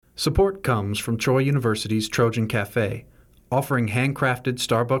Support comes from Troy University's Trojan Cafe, offering handcrafted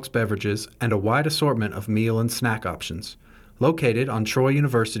Starbucks beverages and a wide assortment of meal and snack options. Located on Troy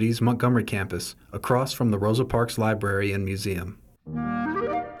University's Montgomery campus, across from the Rosa Parks Library and Museum.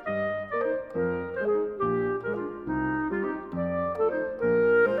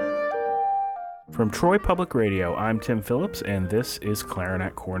 From Troy Public Radio, I'm Tim Phillips, and this is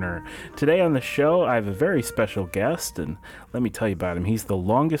Clarinet Corner. Today on the show, I have a very special guest, and let me tell you about him. He's the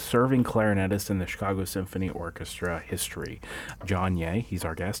longest-serving clarinetist in the Chicago Symphony Orchestra history. John Yeh, he's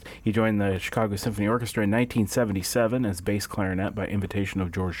our guest. He joined the Chicago Symphony Orchestra in 1977 as bass clarinet by invitation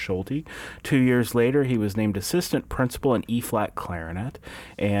of George Schulte. 2 years later, he was named assistant principal in E-flat clarinet,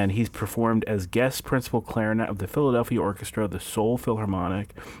 and he's performed as guest principal clarinet of the Philadelphia Orchestra, the Seoul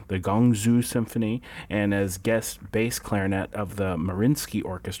Philharmonic, the Gwangju Symphony, and as guest bass clarinet of the Mariinsky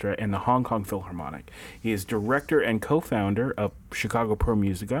Orchestra and the Hong Kong Philharmonic. He is director and co-founder of Chicago Pro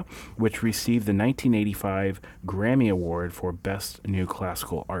Musica, which received the 1985 Grammy Award for Best New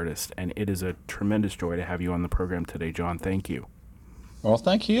Classical Artist. And it is a tremendous joy to have you on the program today, John. Thank you. Well,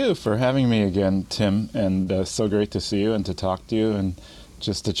 thank you for having me again, Tim, and so great to see you and to talk to you and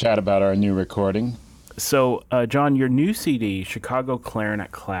just to chat about our new recording. So, John, your new CD, Chicago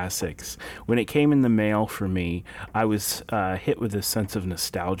Clarinet Classics, when it came in the mail for me, I was hit with a sense of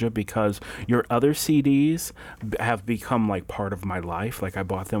nostalgia because your other CDs have become like part of my life. Like I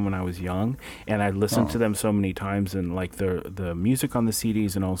bought them when I was young, and I listened to them so many times, and like the music on the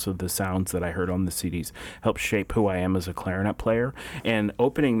CDs and also the sounds that I heard on the CDs helped shape who I am as a clarinet player. And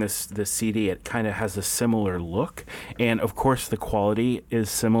opening this CD, it kind of has a similar look, and of course the quality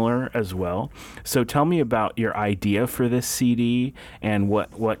is similar as well. So tell me about your idea for this CD and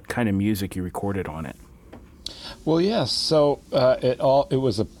what kind of music you recorded on it. Well, yes. So it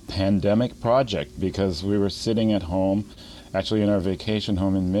was a pandemic project because we were sitting at home, actually in our vacation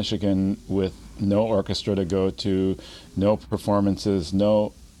home in Michigan, with no orchestra to go to, no performances,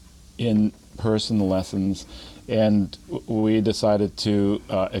 no in-person lessons, and we decided to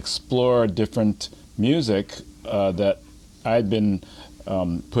explore different music that I'd been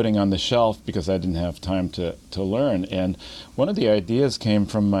putting on the shelf because I didn't have time to learn. And one of the ideas came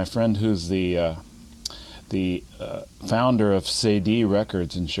from my friend who's the founder of CD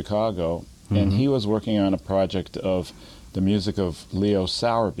Records in Chicago, and he was working on a project of the music of Leo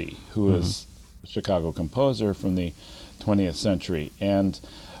Sowerby, who is a Chicago composer from the 20th century. And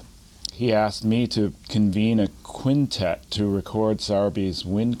he asked me to convene a quintet to record Sowerby's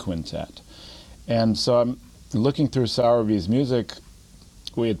Wind Quintet. And so I'm looking through Sowerby's music.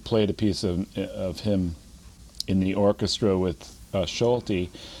 We had played a piece of him in the orchestra with Schulte,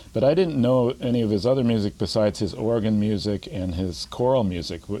 but I didn't know any of his other music besides his organ music and his choral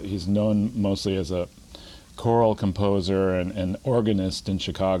music. He's known mostly as a choral composer and organist in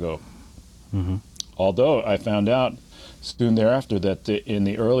Chicago. Although I found out soon thereafter that in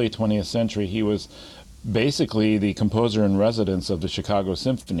the early 20th century he was basically the composer in residence of the Chicago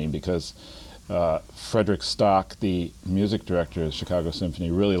Symphony, because Frederick Stock, the music director of the Chicago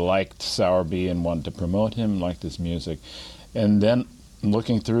Symphony, really liked Sowerby and wanted to promote him, liked his music. And then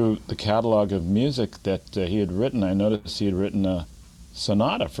looking through the catalog of music that he had written, I noticed he had written a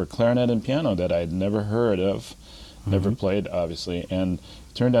sonata for clarinet and piano that I'd never heard of, never played, obviously, and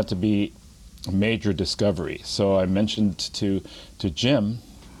it turned out to be a major discovery. So I mentioned to Jim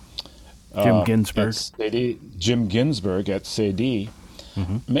Ginsberg. Jim Ginsberg at CD,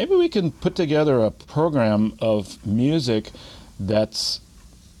 maybe we can put together a program of music that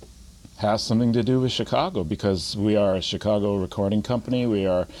has something to do with Chicago, because we are a Chicago recording company. We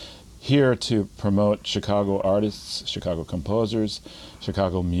are here to promote Chicago artists, Chicago composers,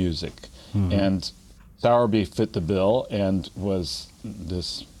 Chicago music. And Sowerby fit the bill and was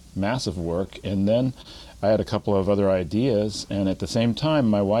this massive work. And then I had a couple of other ideas, and at the same time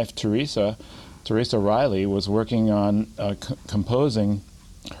my wife Teresa Riley was working on composing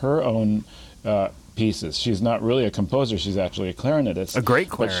her own pieces. She's not really a composer; she's actually a clarinetist. A great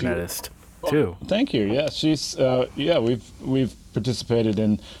clarinetist, too. Thank you. Yeah, she's we've participated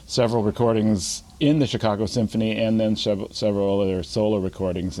in several recordings in the Chicago Symphony, and then several other solo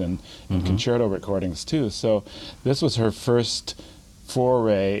recordings and concerto recordings too. So this was her first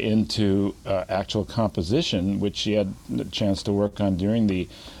foray into actual composition, which she had the chance to work on during the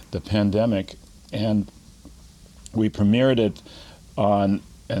pandemic, and we premiered it on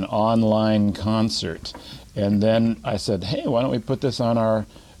an online concert. And then I said, hey, why don't we put this on our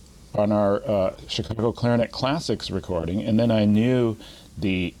Chicago Clarinet Classics recording? And then I knew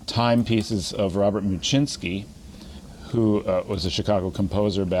the timepieces of Robert Muczynski, who was a Chicago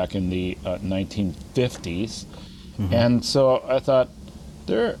composer back in the 1950s. And so I thought,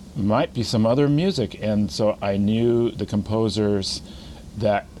 there might be some other music. And so I knew the composers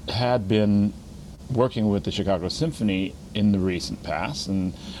that had been working with the Chicago Symphony in the recent past,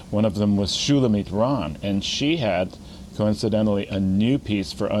 and one of them was Shulamit Ron, and she had, coincidentally, a new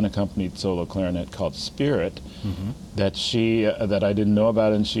piece for unaccompanied solo clarinet called Spirit that that I didn't know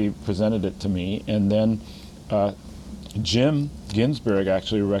about, and she presented it to me. And then Jim Ginsberg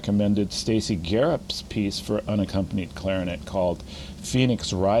actually recommended Stacy Garrup's piece for unaccompanied clarinet called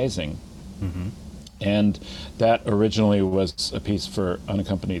Phoenix Rising. And that originally was a piece for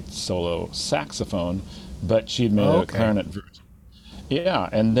unaccompanied solo saxophone, but she'd made a clarinet version. Yeah,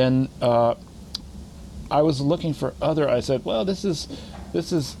 and then I was looking for I said, well, this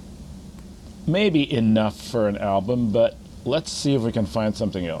is maybe enough for an album, but let's see if we can find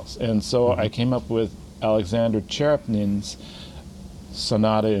something else. And so I came up with Alexander Cherepnin's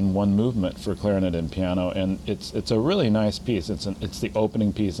Sonata in One Movement for clarinet and piano, and it's a really nice piece. It's the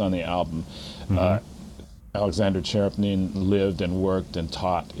opening piece on the album. Alexander Cherepnin lived and worked and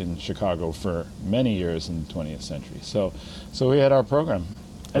taught in Chicago for many years in the 20th century. So we had our program.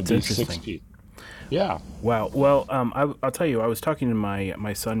 That's interesting. 6 Yeah. Wow. Well, I'll tell you, I was talking to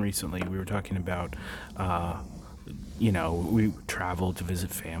my son recently. We were talking about, we traveled to visit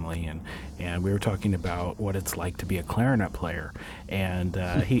family, and we were talking about what it's like to be a clarinet player. And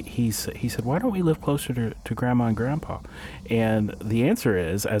he said, why don't we live closer to Grandma and Grandpa? And the answer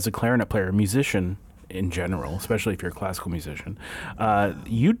is, as a clarinet player, a musician in general, especially if you're a classical musician,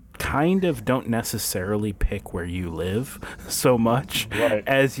 you kind of don't necessarily pick where you live so much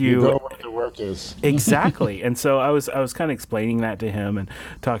as you go where the work is. Exactly. And so I was kind of explaining that to him and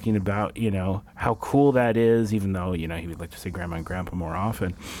talking about, how cool that is, even though, he would like to say Grandma and Grandpa more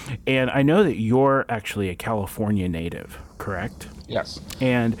often. And I know that you're actually a California native, correct? Yes.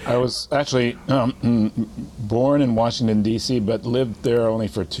 And I was actually born in Washington, D.C., but lived there only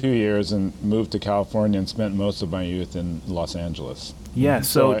for 2 years and moved to California and spent most of my youth in Los Angeles. Yeah,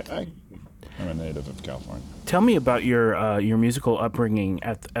 so I'm a native of California. Tell me about your musical upbringing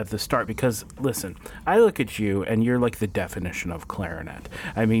at the start, because listen, I look at you and you're like the definition of clarinet.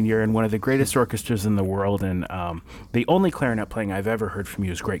 I mean, you're in one of the greatest orchestras in the world, and the only clarinet playing I've ever heard from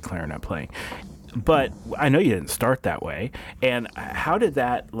you is great clarinet playing. But I know you didn't start that way. And how did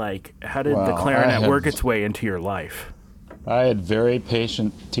the clarinet work its way into your life? I had very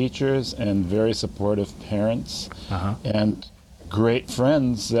patient teachers and very supportive parents, and great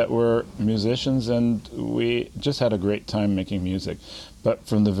friends that were musicians, and we just had a great time making music. But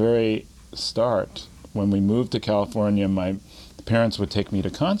from the very start, when we moved to California, my parents would take me to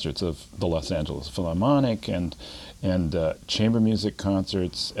concerts of the Los Angeles Philharmonic and chamber music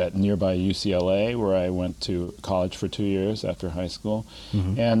concerts at nearby UCLA, where I went to college for 2 years after high school.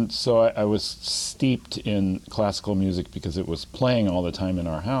 And so I was steeped in classical music because it was playing all the time in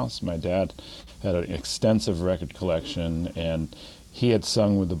our house. My dad had an extensive record collection, and he had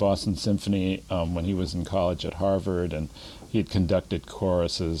sung with the Boston Symphony when he was in college at Harvard, and he had conducted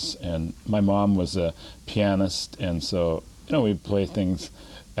choruses. And my mom was a pianist, and so we'd play things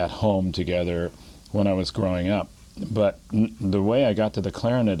at home together when I was growing up. But the way I got to the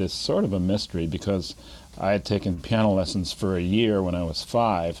clarinet is sort of a mystery, because I had taken piano lessons for a year when I was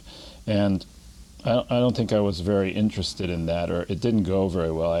 5, and I don't think I was very interested in that, or it didn't go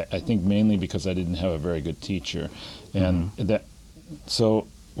very well. I think mainly because I didn't have a very good teacher. And so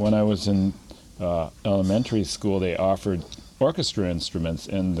when I was in elementary school, they offered orchestra instruments,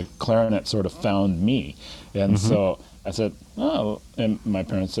 and the clarinet sort of found me. And so I said, and my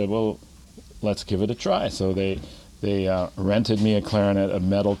parents said, well, let's give it a try. So they rented me a clarinet, a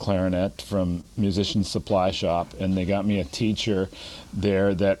metal clarinet from Musician's Supply Shop, and they got me a teacher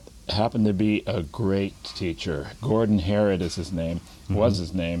there that happened to be a great teacher. Gordon Herod is his name, was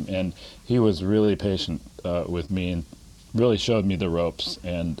his name, and he was really patient with me and really showed me the ropes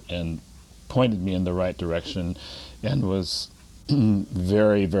and pointed me in the right direction, and was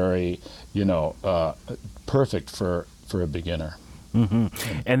very, very, perfect for a beginner.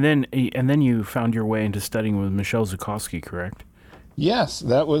 And then you found your way into studying with Michel Zukovsky, correct? Yes,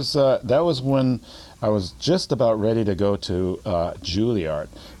 that was when I was just about ready to go to Juilliard.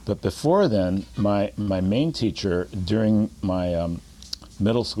 But before then, my main teacher during my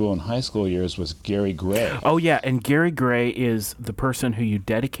middle school and high school years was Gary Gray. Oh yeah, and Gary Gray is the person who you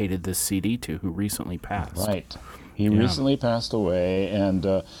dedicated this CD to, who recently passed. Right. He recently passed away,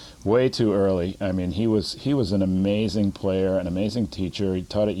 and way too early. I mean, he was an amazing player, an amazing teacher. He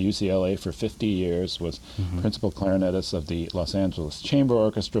taught at UCLA for 50 years, was principal clarinetist of the Los Angeles Chamber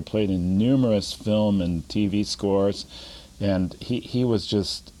Orchestra, played in numerous film and TV scores, and he was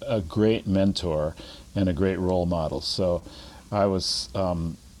just a great mentor and a great role model. So I was, I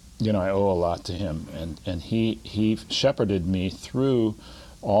owe a lot to him, and he shepherded me through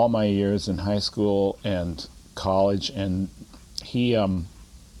all my years in high school and college, and he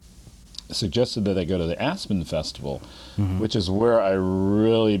suggested that I go to the Aspen Festival, which is where I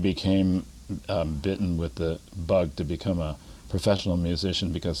really became bitten with the bug to become a professional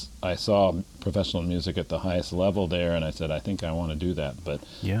musician, because I saw professional music at the highest level there, and I said, I think I want to do that. But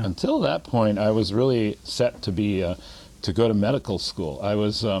until that point, I was really set to be to go to medical school. I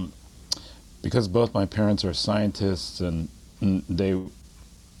was because both my parents are scientists, and they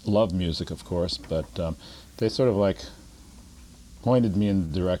love music, of course, but they sort of like pointed me in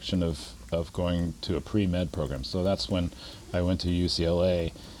the direction of going to a pre-med program. So that's when I went to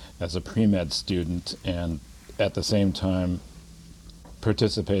UCLA as a pre-med student, and at the same time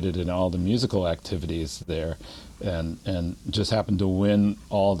participated in all the musical activities there, and just happened to win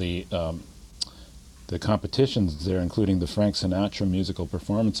all the competitions there, including the Frank Sinatra Musical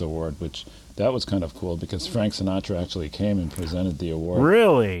Performance Award, which that was kind of cool because Frank Sinatra actually came and presented the award.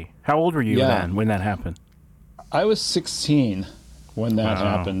 Really? How old were you then when that happened? I was 16 when that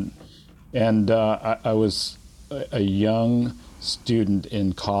happened, and I was a young student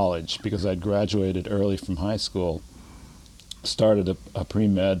in college because I'd graduated early from high school, started a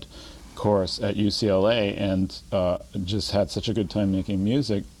pre-med course at UCLA, and just had such a good time making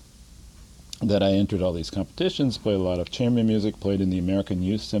music that I entered all these competitions, played a lot of chamber music, played in the American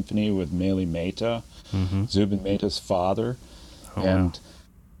Youth Symphony with Meli Mehta, Zubin Mehta's father, and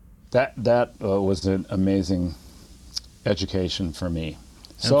that was an amazing education for me.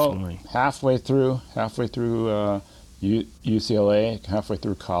 Absolutely. So halfway through UCLA, halfway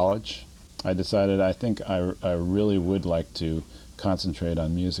through college, I decided I think I really would like to concentrate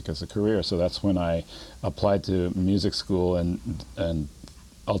on music as a career. So that's when I applied to music school and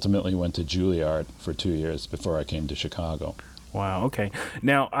ultimately went to Juilliard for 2 years before I came to Chicago. Wow, okay.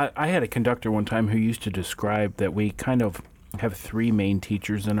 Now, I had a conductor one time who used to describe that we kind of have three main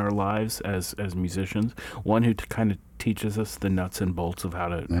teachers in our lives as musicians. One who kind of teaches us the nuts and bolts of how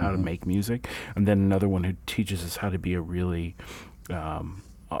to make music, and then another one who teaches us how to be a really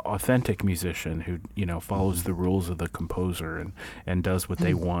authentic musician who follows the rules of the composer and does what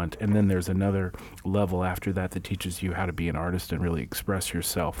they want. And then there's another level after that that teaches you how to be an artist and really express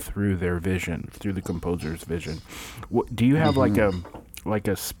yourself through their vision, through the composer's vision. Do you have like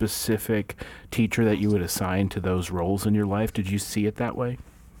a specific teacher that you would assign to those roles in your life? Did you see it that way?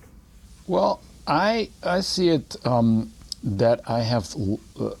 Well, I see it that I have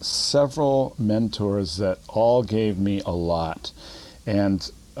several mentors that all gave me a lot. And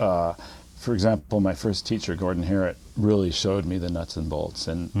for example, my first teacher, Gordon Harrott, really showed me the nuts and bolts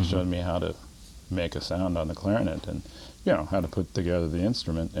and showed me how to make a sound on the clarinet and, how to put together the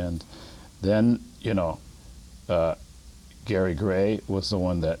instrument. And then, Gary Gray was the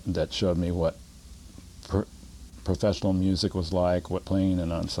one that showed me what professional music was like, what playing in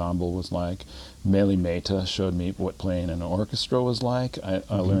an ensemble was like. Meli Mehta showed me what playing in an orchestra was like. I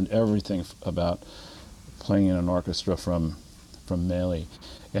learned everything about playing in an orchestra from Meli.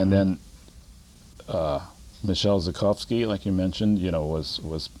 And then Michelle Zukovsky, like you mentioned,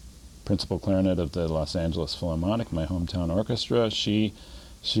 was principal clarinet of the Los Angeles Philharmonic, my hometown orchestra. She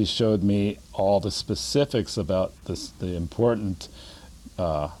showed me all the specifics about the important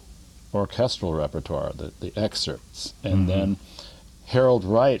orchestral repertoire, the excerpts. And then Harold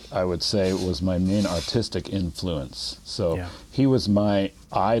Wright, I would say, was my main artistic influence. So he was my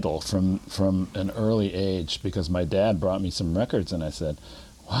idol from an early age, because my dad brought me some records and I said,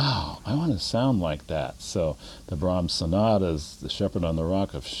 wow, I want to sound like that. So the Brahms sonatas, the Shepherd on the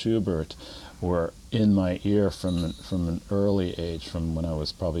Rock of Schubert were in my ear from an early age, from when I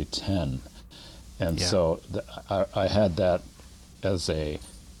was probably 10. And so I had that as a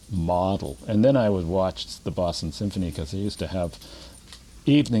model. And then I would watch the Boston Symphony, because they used to have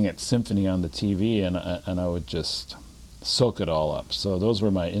Evening at Symphony on the TV, and I would just soak it all up. So those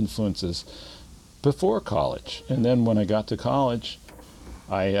were my influences before college. And then when I got to college,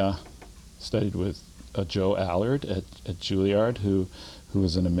 I studied with Joe Allard at Juilliard, who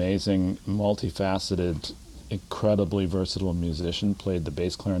was an amazing, multifaceted, incredibly versatile musician, played the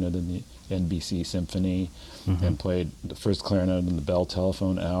bass clarinet in the NBC Symphony, and played the first clarinet in the Bell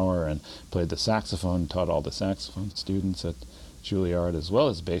Telephone Hour, and played the saxophone, taught all the saxophone students at Juilliard, as well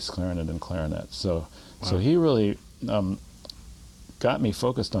as bass clarinet and clarinet. So he really got me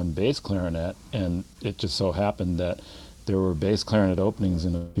focused on bass clarinet, and it just so happened that there were bass clarinet openings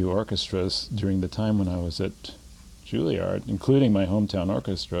in a few orchestras during the time when I was at Juilliard, including my hometown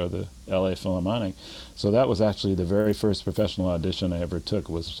orchestra, the LA Philharmonic. So that was actually the very first professional audition I ever took,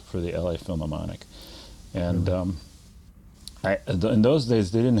 was for the LA Philharmonic. And In those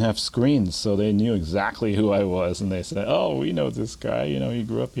days, they didn't have screens, so they knew exactly who I was, and they said, "Oh, we know this guy. He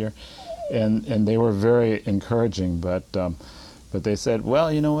grew up here," and they were very encouraging. But they said,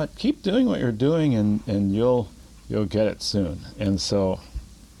 "Well, you know what? Keep doing what you're doing, and you'll get it soon." And so,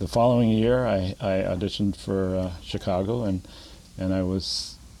 the following year, I auditioned for Chicago, and I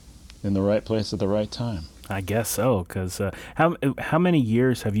was in the right place at the right time. I guess so, because how many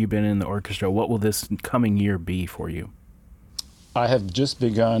years have you been in the orchestra? What will this coming year be for you? I have just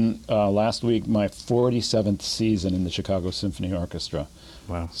begun last week my 47th season in the Chicago Symphony Orchestra.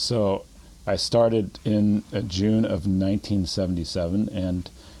 Wow. So I started in June of 1977, and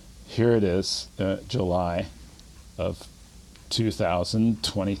here it is, July of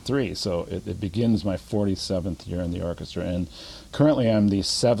 2023. So it begins my 47th year in the orchestra, and currently I'm the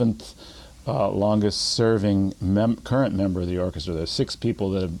seventh longest serving current member of the orchestra. There's 6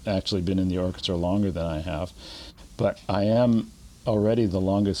 people that have actually been in the orchestra longer than I have, but I am already the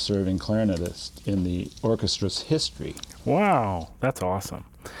longest serving clarinetist in the orchestra's history. Wow, that's awesome.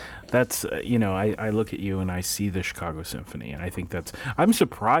 That's, I look at you and I see the Chicago Symphony, and I think I'm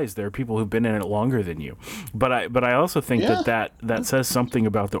surprised there are people who've been in it longer than you. But I also think that says something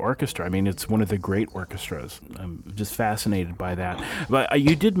about the orchestra. I mean, it's one of the great orchestras. I'm just fascinated by that. But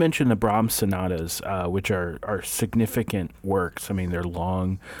you did mention the Brahms sonatas, which are significant works. I mean, they're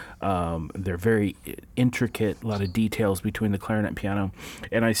long. They're very intricate, a lot of details between the clarinet and piano,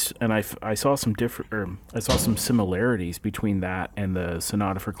 and I saw some similarities between that and the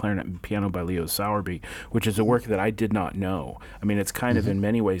Sonata for Clarinet and Piano by Leo Sowerby, which is a work that I did not know. I mean, it's kind of in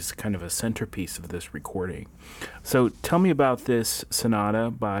many ways kind of a centerpiece of this recording. So tell me about this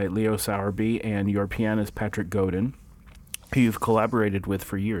sonata by Leo Sowerby and your pianist Patrick Godin, who you've collaborated with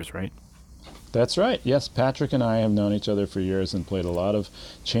for years, right? That's right. Yes, Patrick and I have known each other for years and played a lot of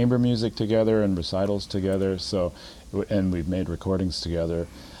chamber music together and recitals together. And we've made recordings together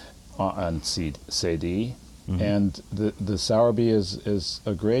on CD. Mm-hmm. And the Sowerby is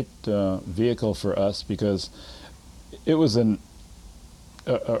a great vehicle for us because it was a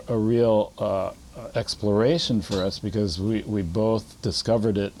real exploration for us, because we both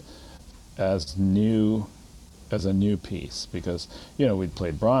discovered it as a new piece, because we'd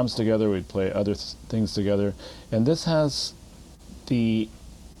played Brahms together, we'd play other things together, and this has the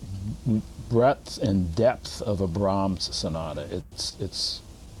breadth and depth of a Brahms sonata. It's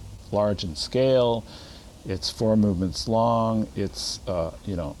large in scale, it's 4 movements long, it's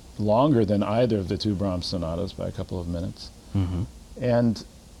longer than either of the 2 Brahms sonatas by a couple of minutes. Mm-hmm. And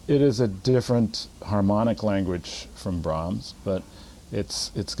it is a different harmonic language from Brahms, but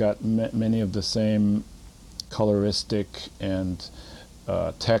it's got many of the same coloristic and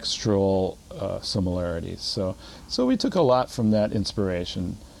textural similarities. So we took a lot from that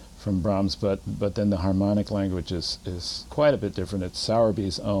inspiration from Brahms, but then the harmonic language is quite a bit different. It's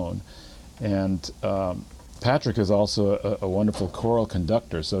Sowerby's own. And Patrick is also a wonderful choral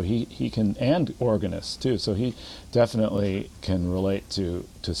conductor, so he can, and organist too, so he definitely can relate to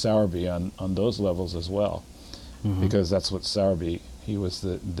Sowerby on those levels as well. Mm-hmm. Because that's what Sowerby, he was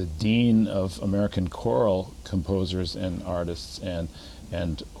the dean of American choral composers and artists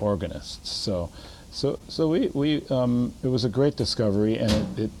and organists. So we it was a great discovery,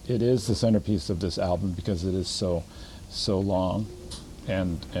 and it is the centerpiece of this album because it is so long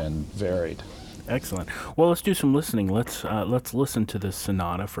and varied. Excellent. Well, let's do some listening. Let's listen to this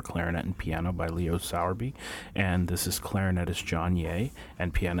sonata for clarinet and piano by Leo Sowerby, and this is clarinetist John Yeh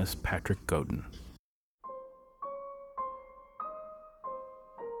and pianist Patrick Godin.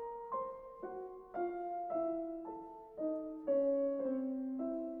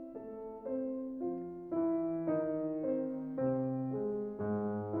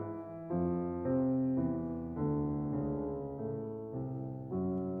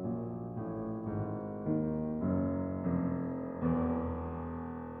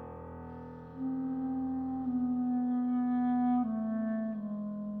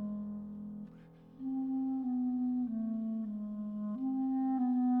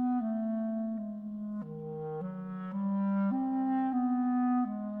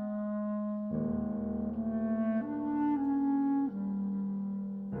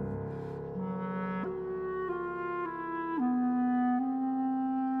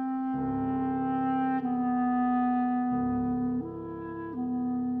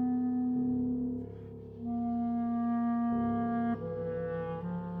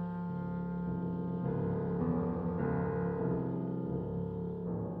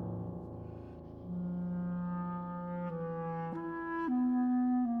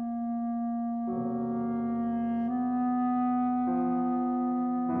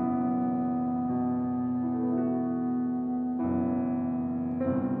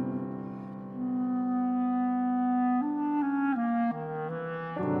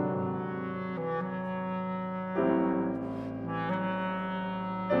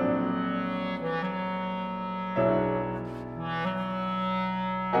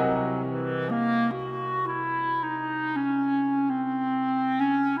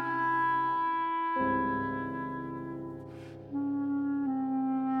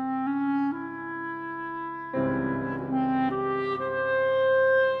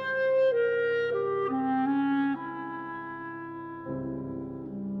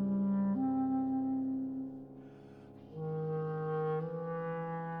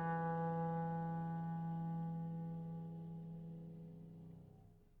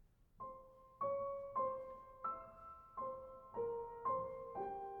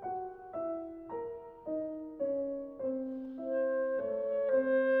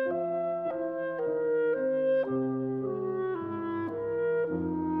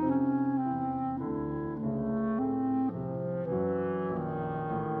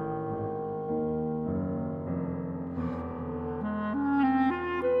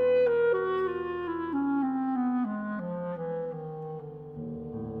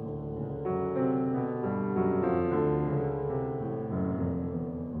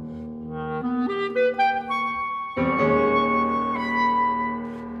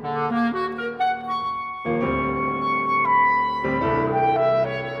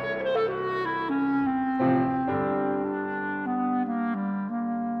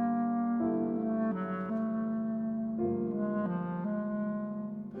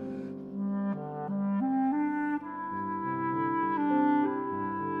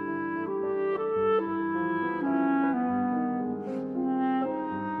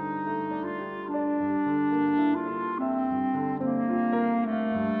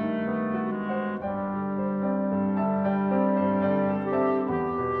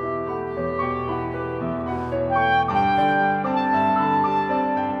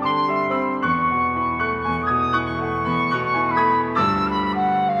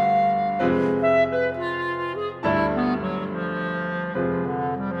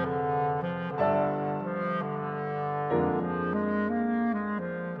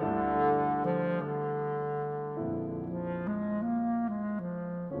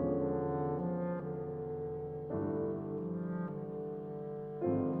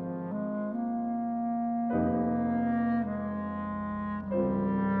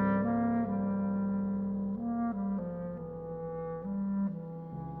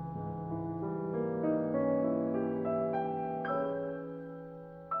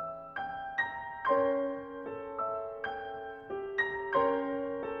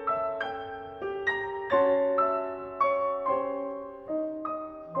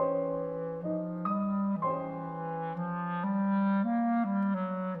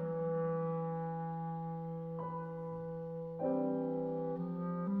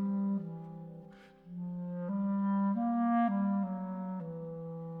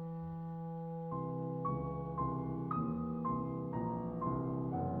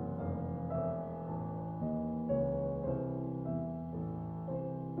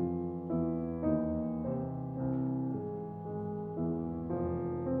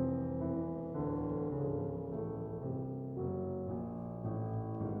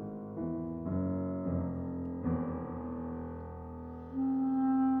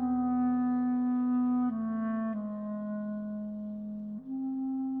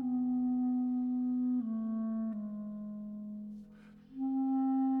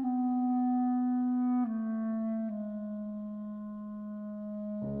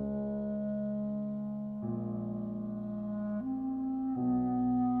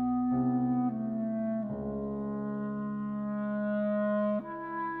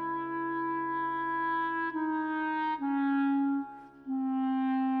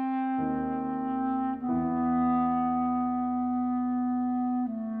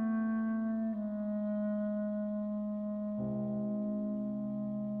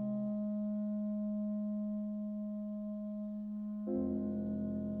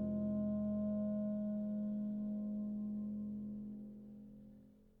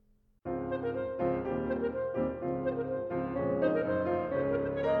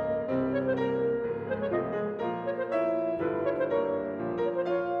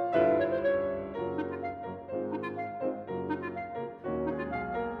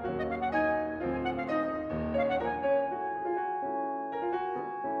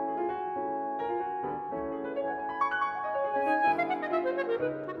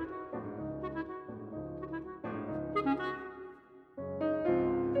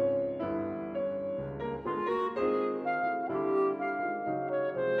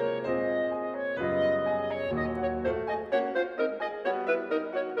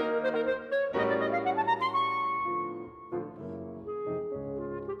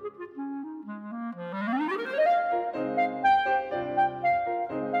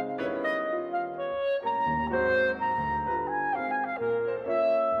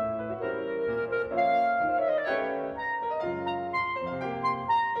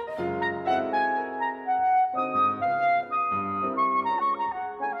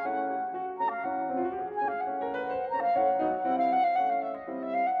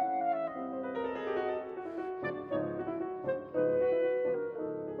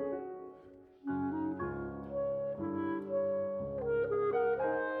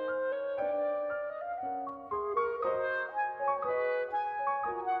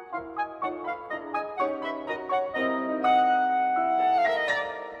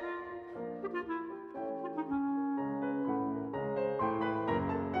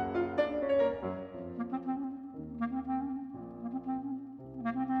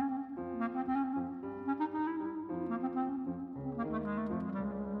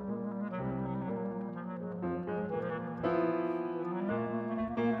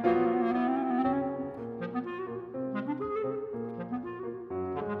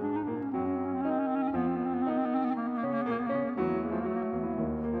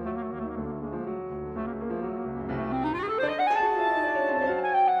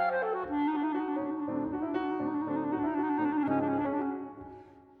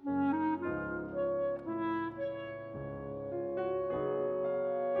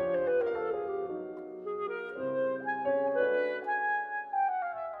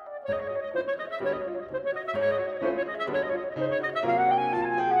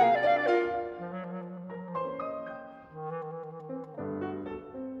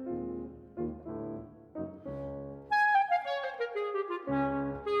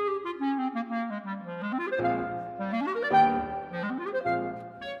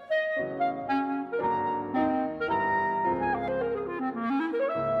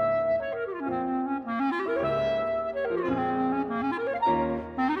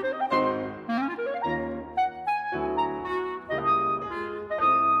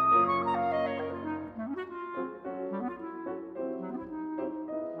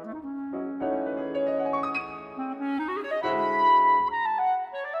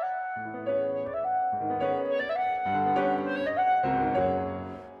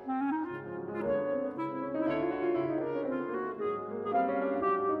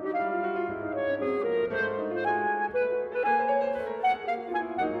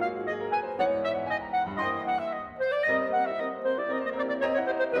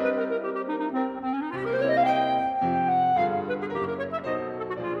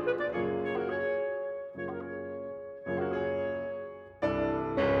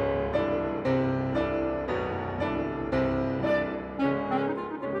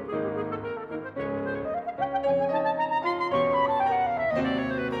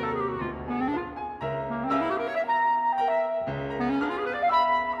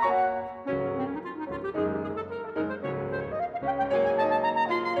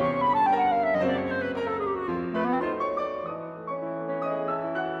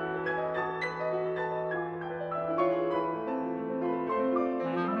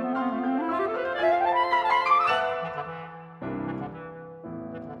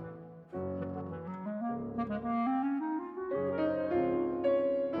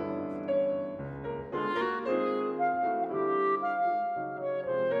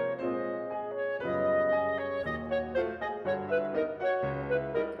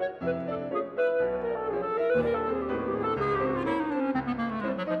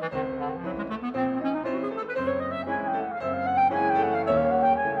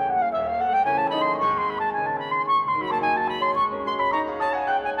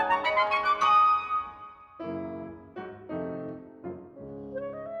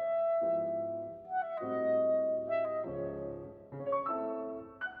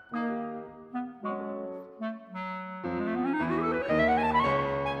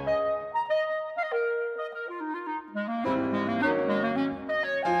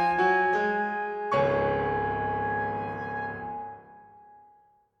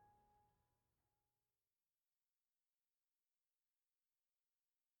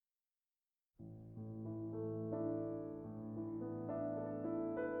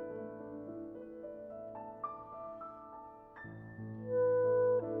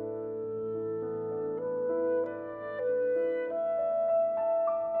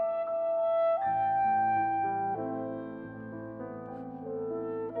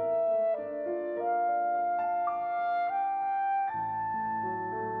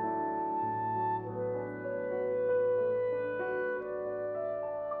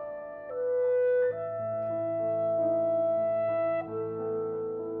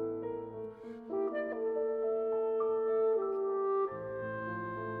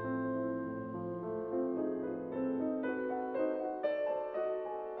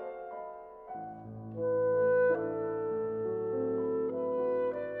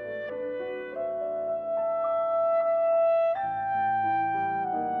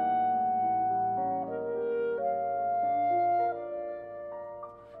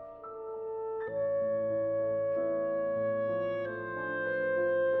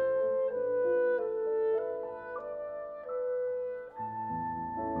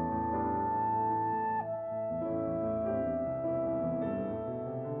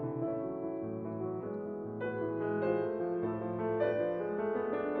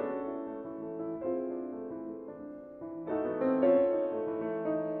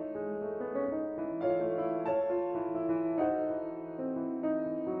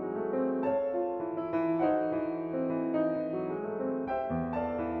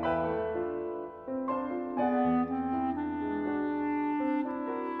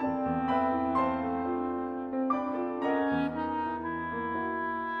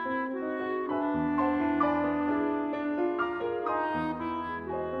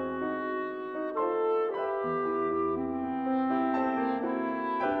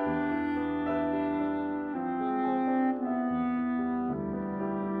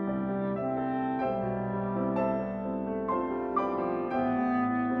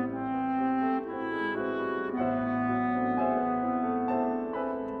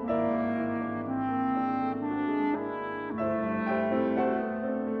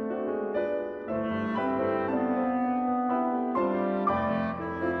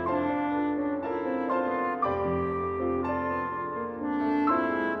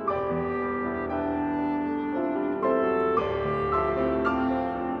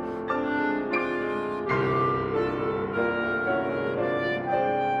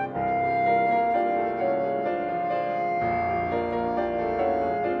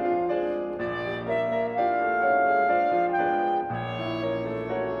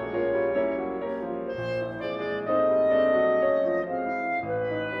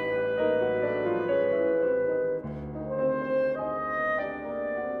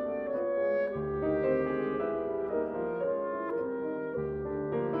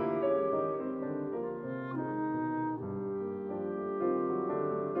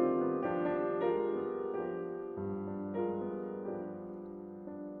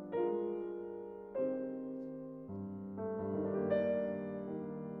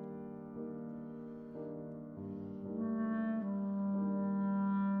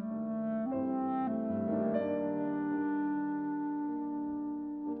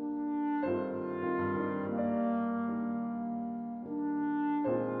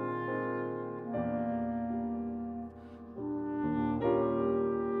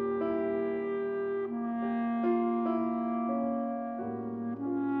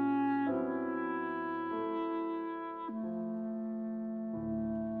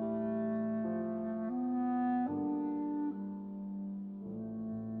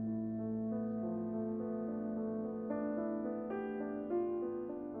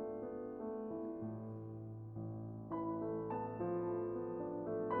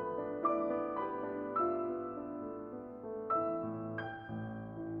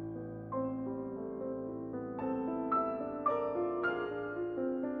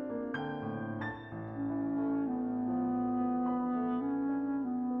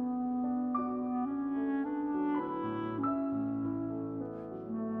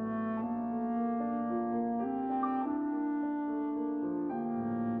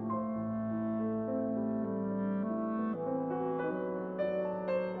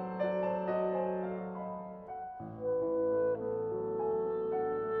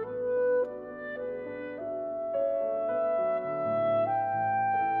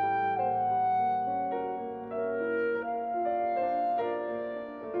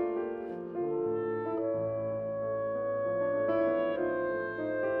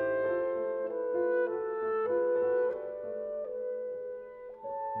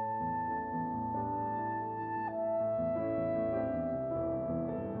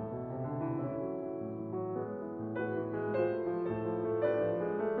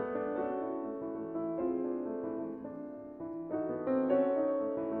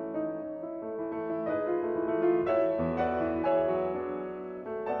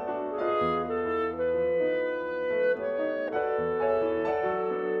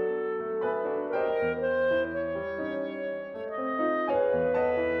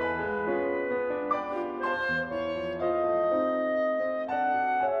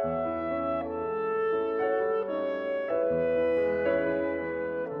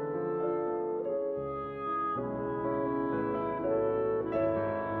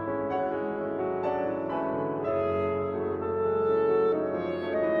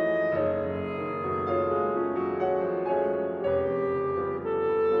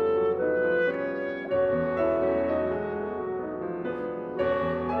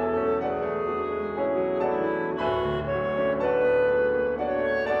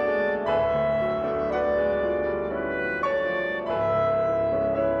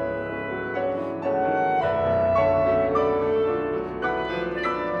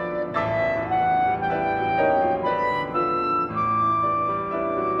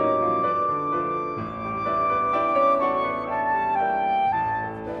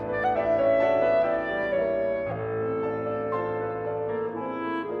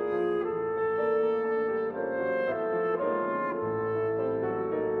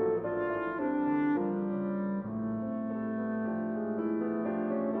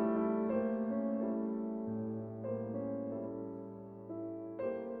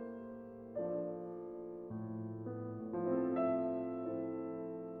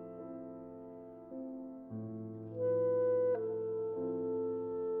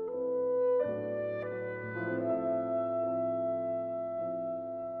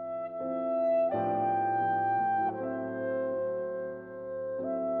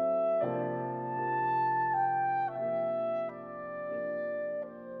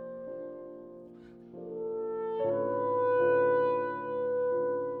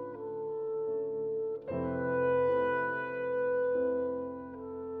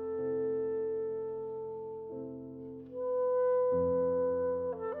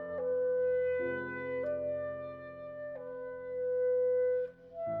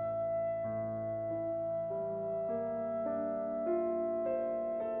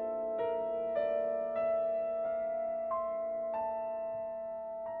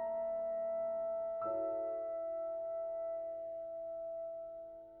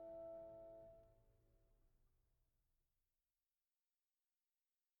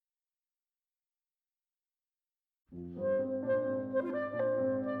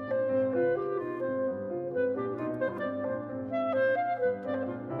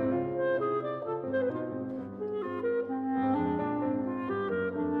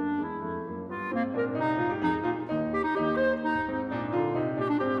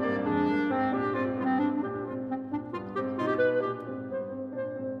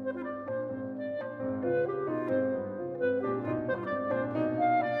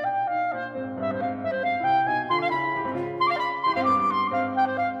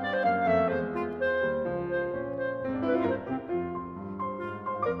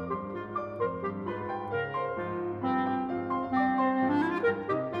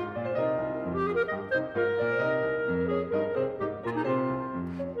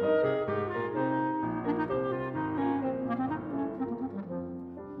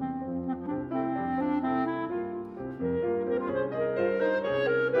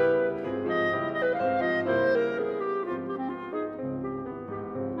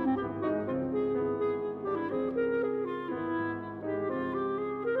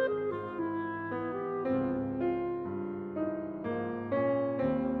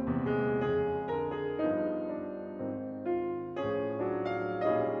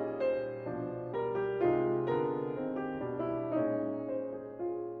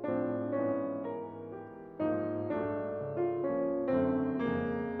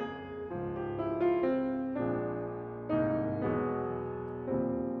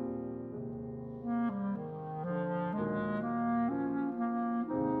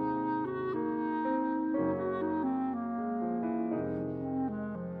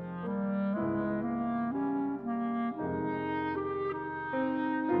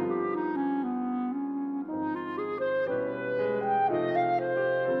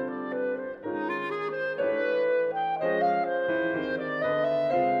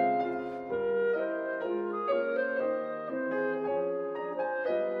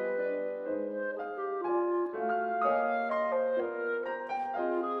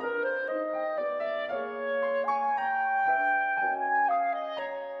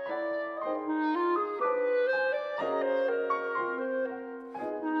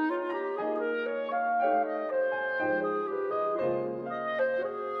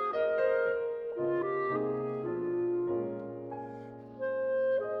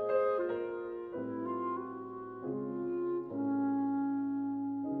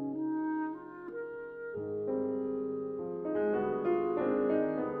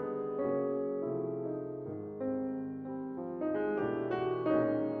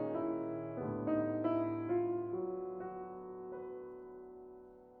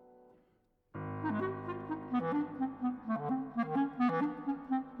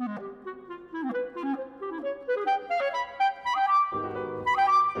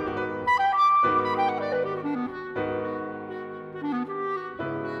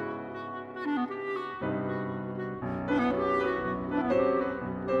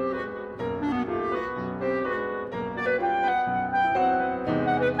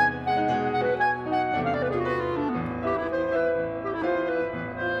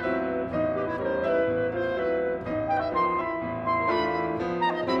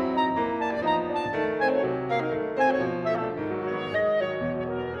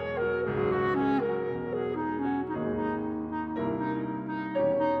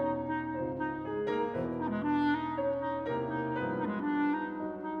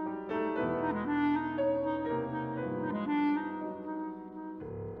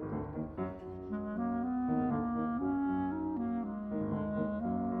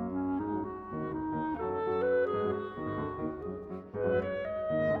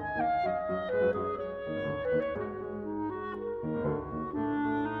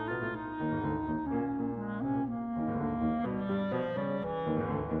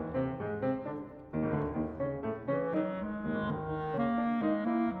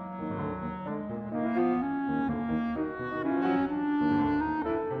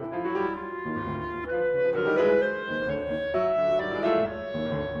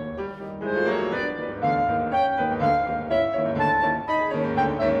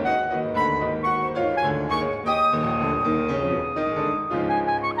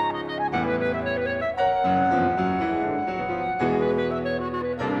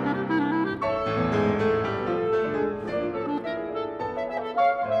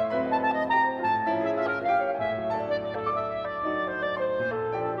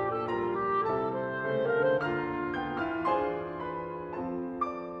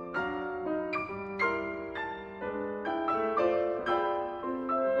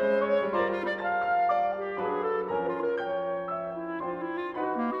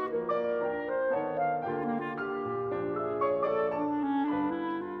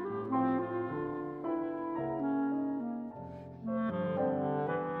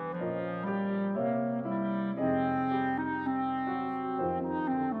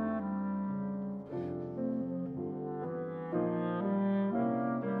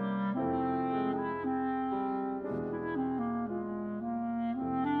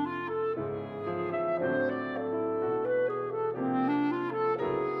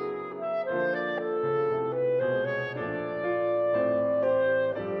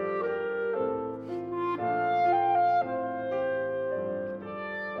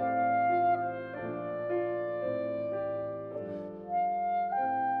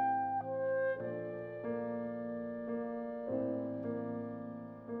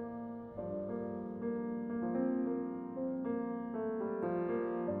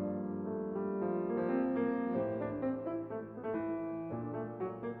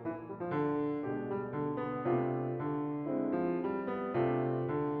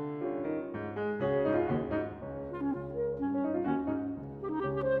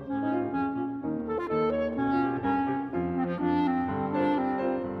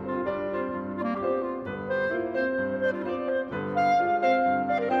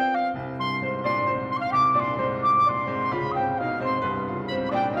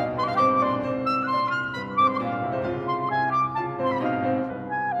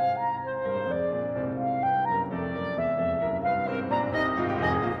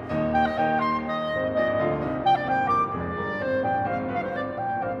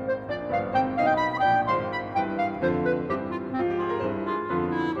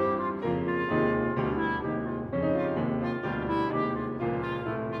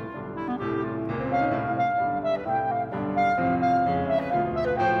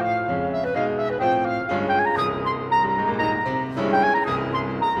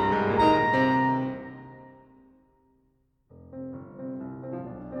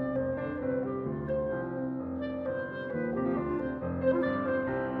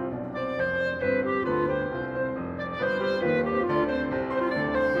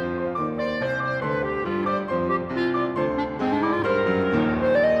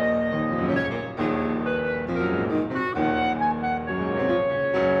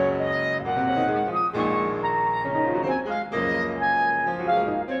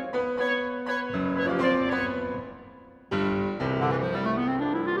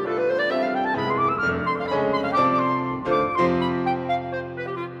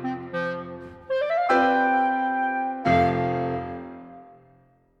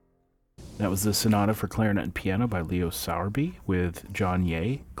 was the Sonata for Clarinet and Piano by Leo Sowerby with John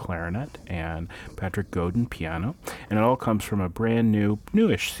Yeh, clarinet, and Patrick Godin, piano. And it all comes from a brand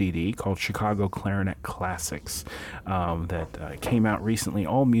newish CD called Chicago Clarinet Classics that came out recently,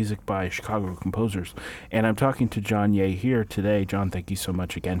 all music by Chicago composers. And I'm talking to John Yeh here today. John, thank you so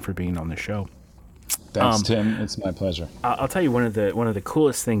much again for being on the show. Thanks, Tim. It's my pleasure. I'll tell you, one of the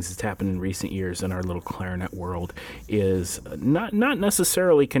coolest things that's happened in recent years in our little clarinet world is not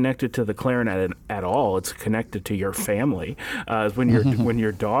necessarily connected to the clarinet at all. It's connected to your family. When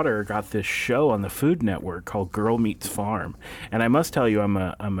your daughter got this show on the Food Network called Girl Meets Farm, and I must tell you, I'm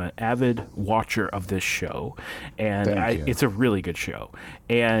an avid watcher of this show, and it's a really good show.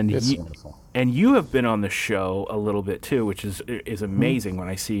 And it's wonderful. And you have been on the show a little bit too, which is amazing when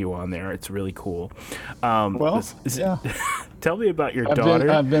I see you on there. It's really cool. Tell me about your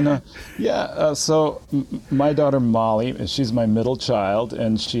daughter. So my daughter Molly, she's my middle child,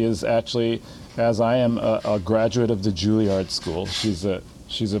 and she is actually, as I am, a graduate of the Juilliard School. She's a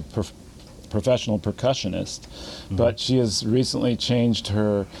professional percussionist, but she has recently changed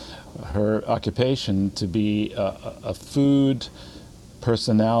her occupation to be a food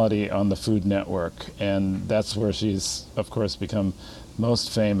personality on the Food Network, and that's where she's, of course, become most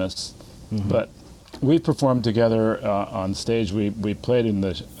famous. But we performed together on stage. We played in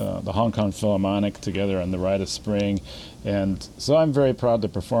the Hong Kong Philharmonic together on the Rite of Spring, and so I'm very proud to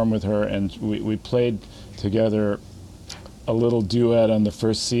perform with her. And we played together a little duet on the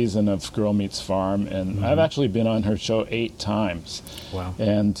first season of Girl Meets Farm, and I've actually been on her show 8 times. Wow!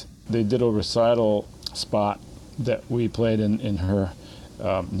 And they did a recital spot that we played in her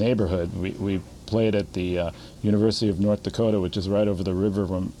neighborhood. We played at the University of North Dakota, which is right over the river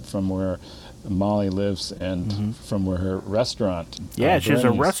from where Molly lives, and from where her restaurant. She has a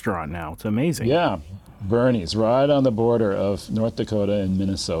restaurant now. It's amazing. Yeah, Bernie's, right on the border of North Dakota and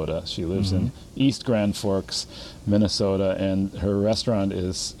Minnesota. She lives in East Grand Forks, Minnesota, and her restaurant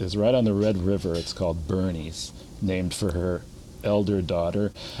is right on the Red River. It's called Bernie's, named for her elder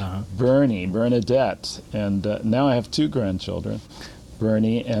daughter, Bernadette. And now I have 2 grandchildren,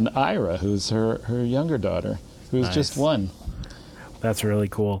 Bernie and Ira, who's her younger daughter, who's just 1. That's really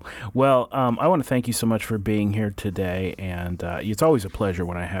cool. Well, I want to thank you so much for being here today, and it's always a pleasure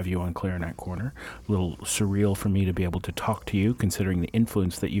when I have you on Clarinet Corner. A little surreal for me to be able to talk to you, considering the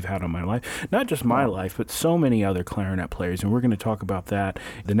influence that you've had on my life. Not just my life, but so many other clarinet players, and we're going to talk about that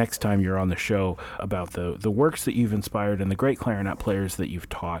the next time you're on the show, about the works that you've inspired and the great clarinet players that you've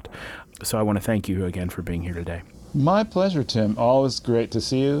taught. So I want to thank you again for being here today. My pleasure, Tim. Always great to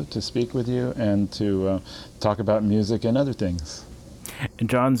see you, to speak with you, and to talk about music and other things. And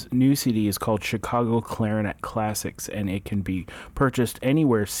John's new CD is called Chicago Clarinet Classics, and it can be purchased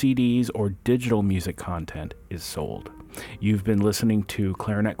anywhere CDs or digital music content is sold. You've been listening to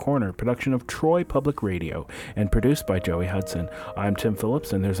Clarinet Corner, production of Troy Public Radio, and produced by Joey Hudson. I'm Tim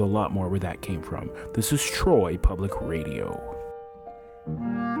Phillips, and there's a lot more where that came from. This is Troy Public Radio.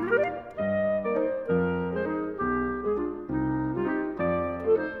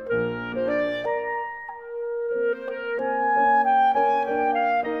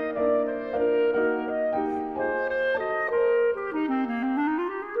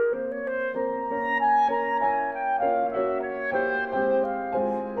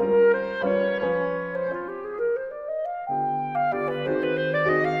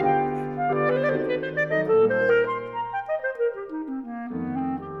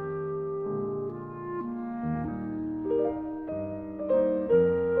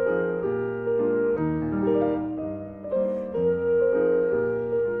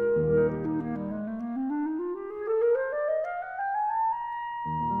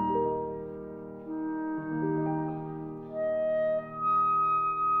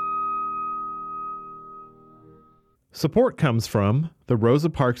 Support comes from the Rosa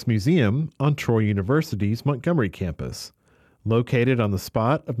Parks Museum on Troy University's Montgomery campus. Located on the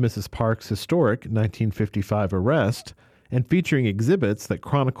spot of Mrs. Parks' historic 1955 arrest and featuring exhibits that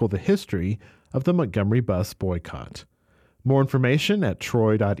chronicle the history of the Montgomery bus boycott. More information at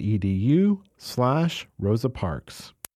troy.edu/Rosa Parks.